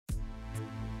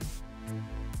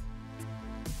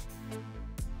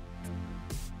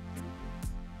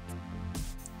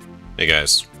Hey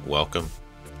guys, welcome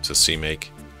to CMake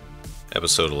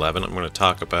episode 11. I'm going to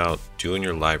talk about doing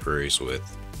your libraries with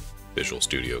Visual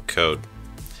Studio Code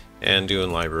and doing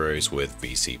libraries with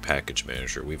VC Package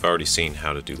Manager. We've already seen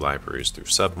how to do libraries through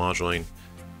submoduling.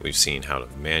 We've seen how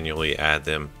to manually add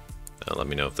them. Let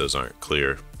me know if those aren't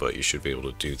clear, but you should be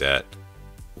able to do that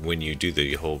when you do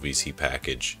the whole VC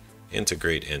package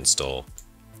integrate install.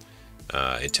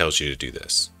 It tells you to do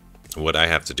this. What I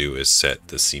have to do is set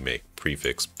the CMake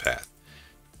prefix path.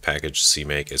 Package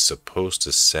CMake is supposed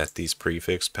to set these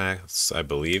prefix paths, I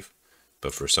believe,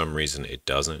 but for some reason it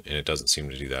doesn't, and it doesn't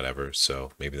seem to do that ever,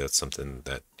 so maybe that's something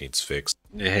that needs fixed.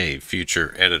 Hey,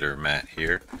 future editor Matt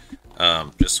here.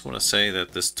 Just want to say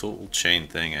that this tool chain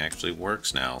thing actually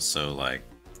works now, so like,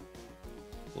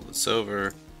 pull this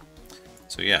over.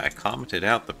 So yeah, I commented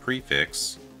out the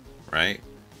prefix, right?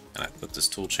 And I put this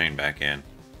tool chain back in.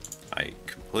 I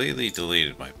completely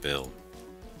deleted my build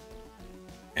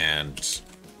and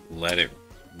let it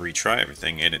retry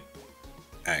everything, and it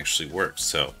actually works.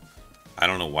 So I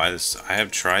don't know why this, I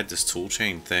have tried this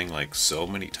toolchain thing like so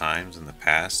many times in the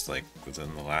past, like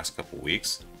within the last couple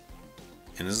weeks,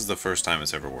 and this is the first time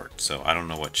it's ever worked. So I don't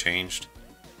know what changed.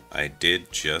 I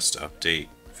did just update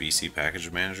VC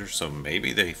Package Manager, so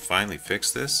maybe they finally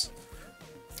fixed this.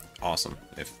 Awesome.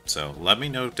 If so, let me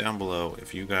know down below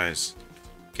if you guys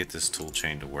get this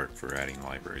toolchain to work for adding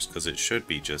libraries, because it should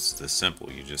be just this simple.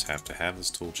 You just have to have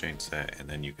this toolchain set, and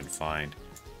then you can find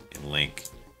and link.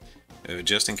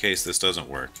 Just in case this doesn't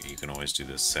work, you can always do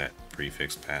this set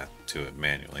prefix path to it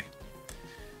manually.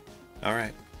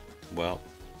 Alright, well,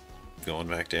 going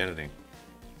back to editing.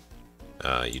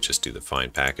 You just do the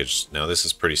find package. Now this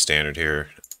is pretty standard here.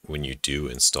 When you do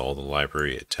install the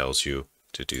library, it tells you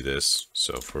to do this.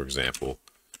 So for example,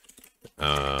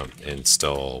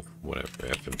 install whatever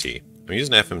FMT. I'm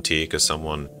using FMT because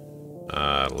someone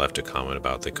left a comment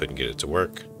about they couldn't get it to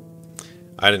work.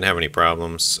 I didn't have any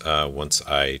problems once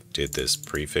I did this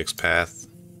prefix path,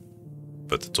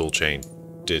 but the toolchain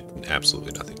did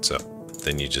absolutely nothing. So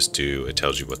then you just do, it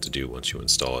tells you what to do once you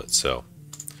install it. So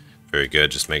very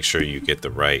good. Just make sure you get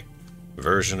the right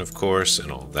version, of course,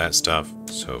 and all that stuff.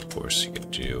 So of course you can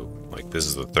do, like, this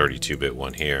is the 32-bit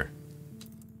one here.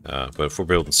 But if we're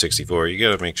building 64, you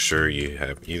gotta make sure you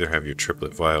either have your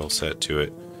triplet file set to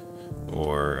it,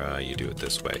 or you do it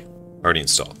this way. Already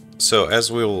installed. So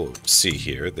as we'll see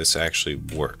here, this actually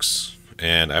works.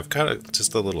 And I've got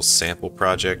just a little sample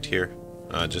project here,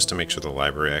 just to make sure the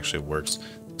library actually works.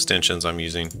 Extensions I'm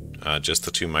using, just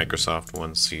the two Microsoft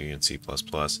ones, C and C++,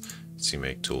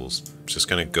 CMake tools. Just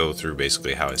gonna go through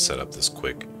basically how I set up this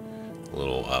quick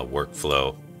little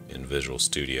workflow in Visual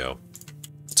Studio.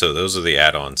 So those are the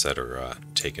add-ons that are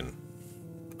taking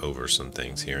over some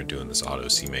things here and doing this auto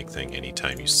CMake thing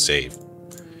anytime you save.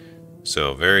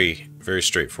 So very, very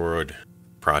straightforward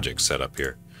project setup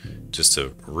here. Just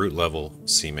a root level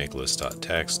CMake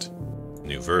list.txt,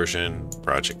 new version,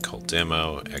 project called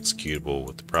demo, executable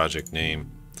with the project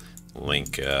name,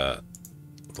 link the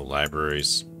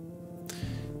libraries,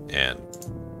 and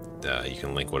you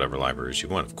can link whatever libraries you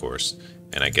want, of course.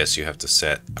 And I guess you have to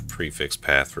set a prefix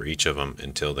path for each of them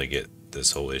until they get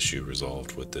this whole issue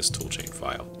resolved with this toolchain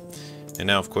file. And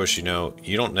now, of course, you know,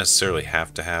 you don't necessarily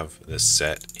have to have this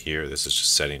set here. This is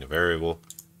just setting a variable,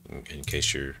 in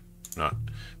case you're not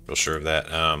real sure of that.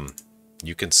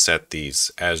 You can set these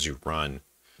as you run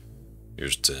your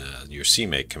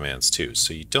CMake commands too.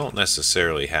 So you don't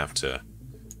necessarily have to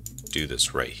do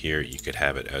this right here. You could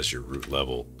have it as your root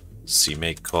level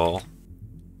CMake call.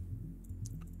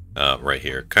 Right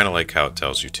here, kind of like how it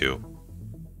tells you to.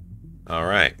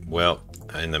 Alright, well,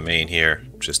 in the main here,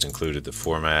 just included the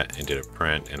format and did a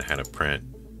print, and I had a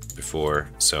print before,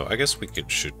 so I guess we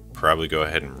should probably go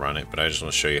ahead and run it, but I just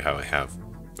want to show you how I have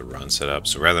the run set up.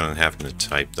 So rather than having to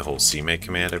type the whole CMake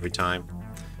command every time,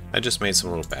 I just made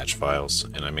some little batch files,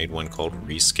 and I made one called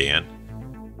rescan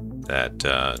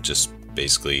that just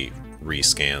basically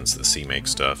rescans the CMake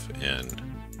stuff and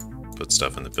puts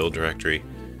stuff in the build directory.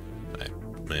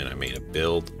 And I made a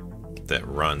build that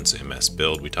runs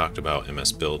msbuild. We talked about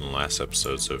msbuild in the last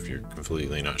episode, so if you're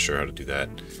completely not sure how to do that,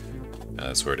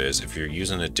 that's where it is. If you're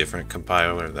using a different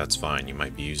compiler, that's fine. You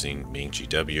might be using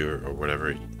MakeGW or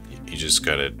whatever. You just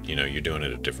gotta, you know, you're doing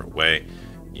it a different way.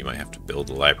 You might have to build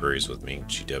the libraries with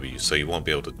MakeGW, so you won't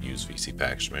be able to use VC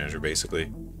Package Manager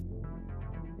basically.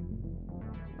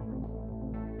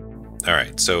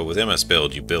 Alright, so with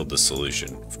msbuild, you build the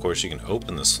solution. Of course, you can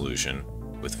open the solution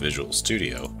with Visual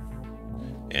Studio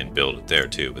and build it there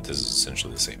too, but this is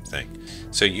essentially the same thing.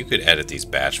 So you could edit these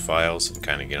batch files and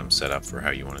kind of get them set up for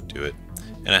how you want to do it.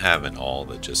 And I have an all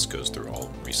that just goes through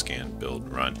all, rescan, build,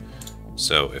 run.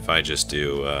 So if I just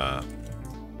do,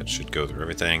 it should go through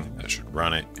everything. I should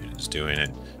run it, and it's doing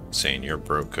it, saying your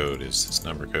broke code is this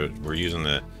number code. We're using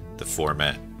the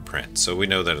format print, so we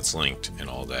know that it's linked and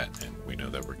all that, and we know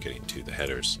that we're getting to the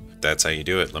headers. That's how you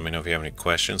do it. Let me know if you have any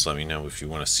questions. Let me know if you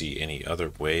want to see any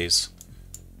other ways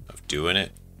of doing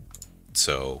it.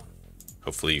 So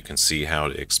hopefully you can see how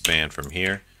to expand from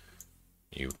here.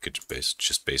 You could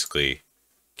just basically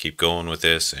keep going with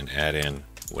this and add in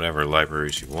whatever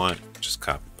libraries you want. Just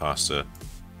copy pasta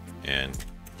and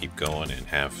keep going and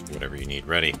have whatever you need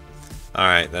ready.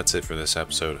 Alright, that's it for this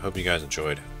episode. Hope you guys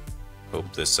enjoyed.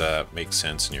 Hope this makes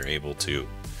sense and you're able to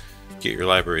get your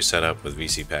library set up with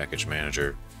VC Package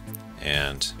Manager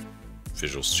and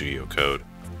Visual Studio Code.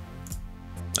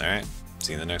 Alright,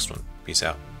 see you in the next one. Peace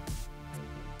out.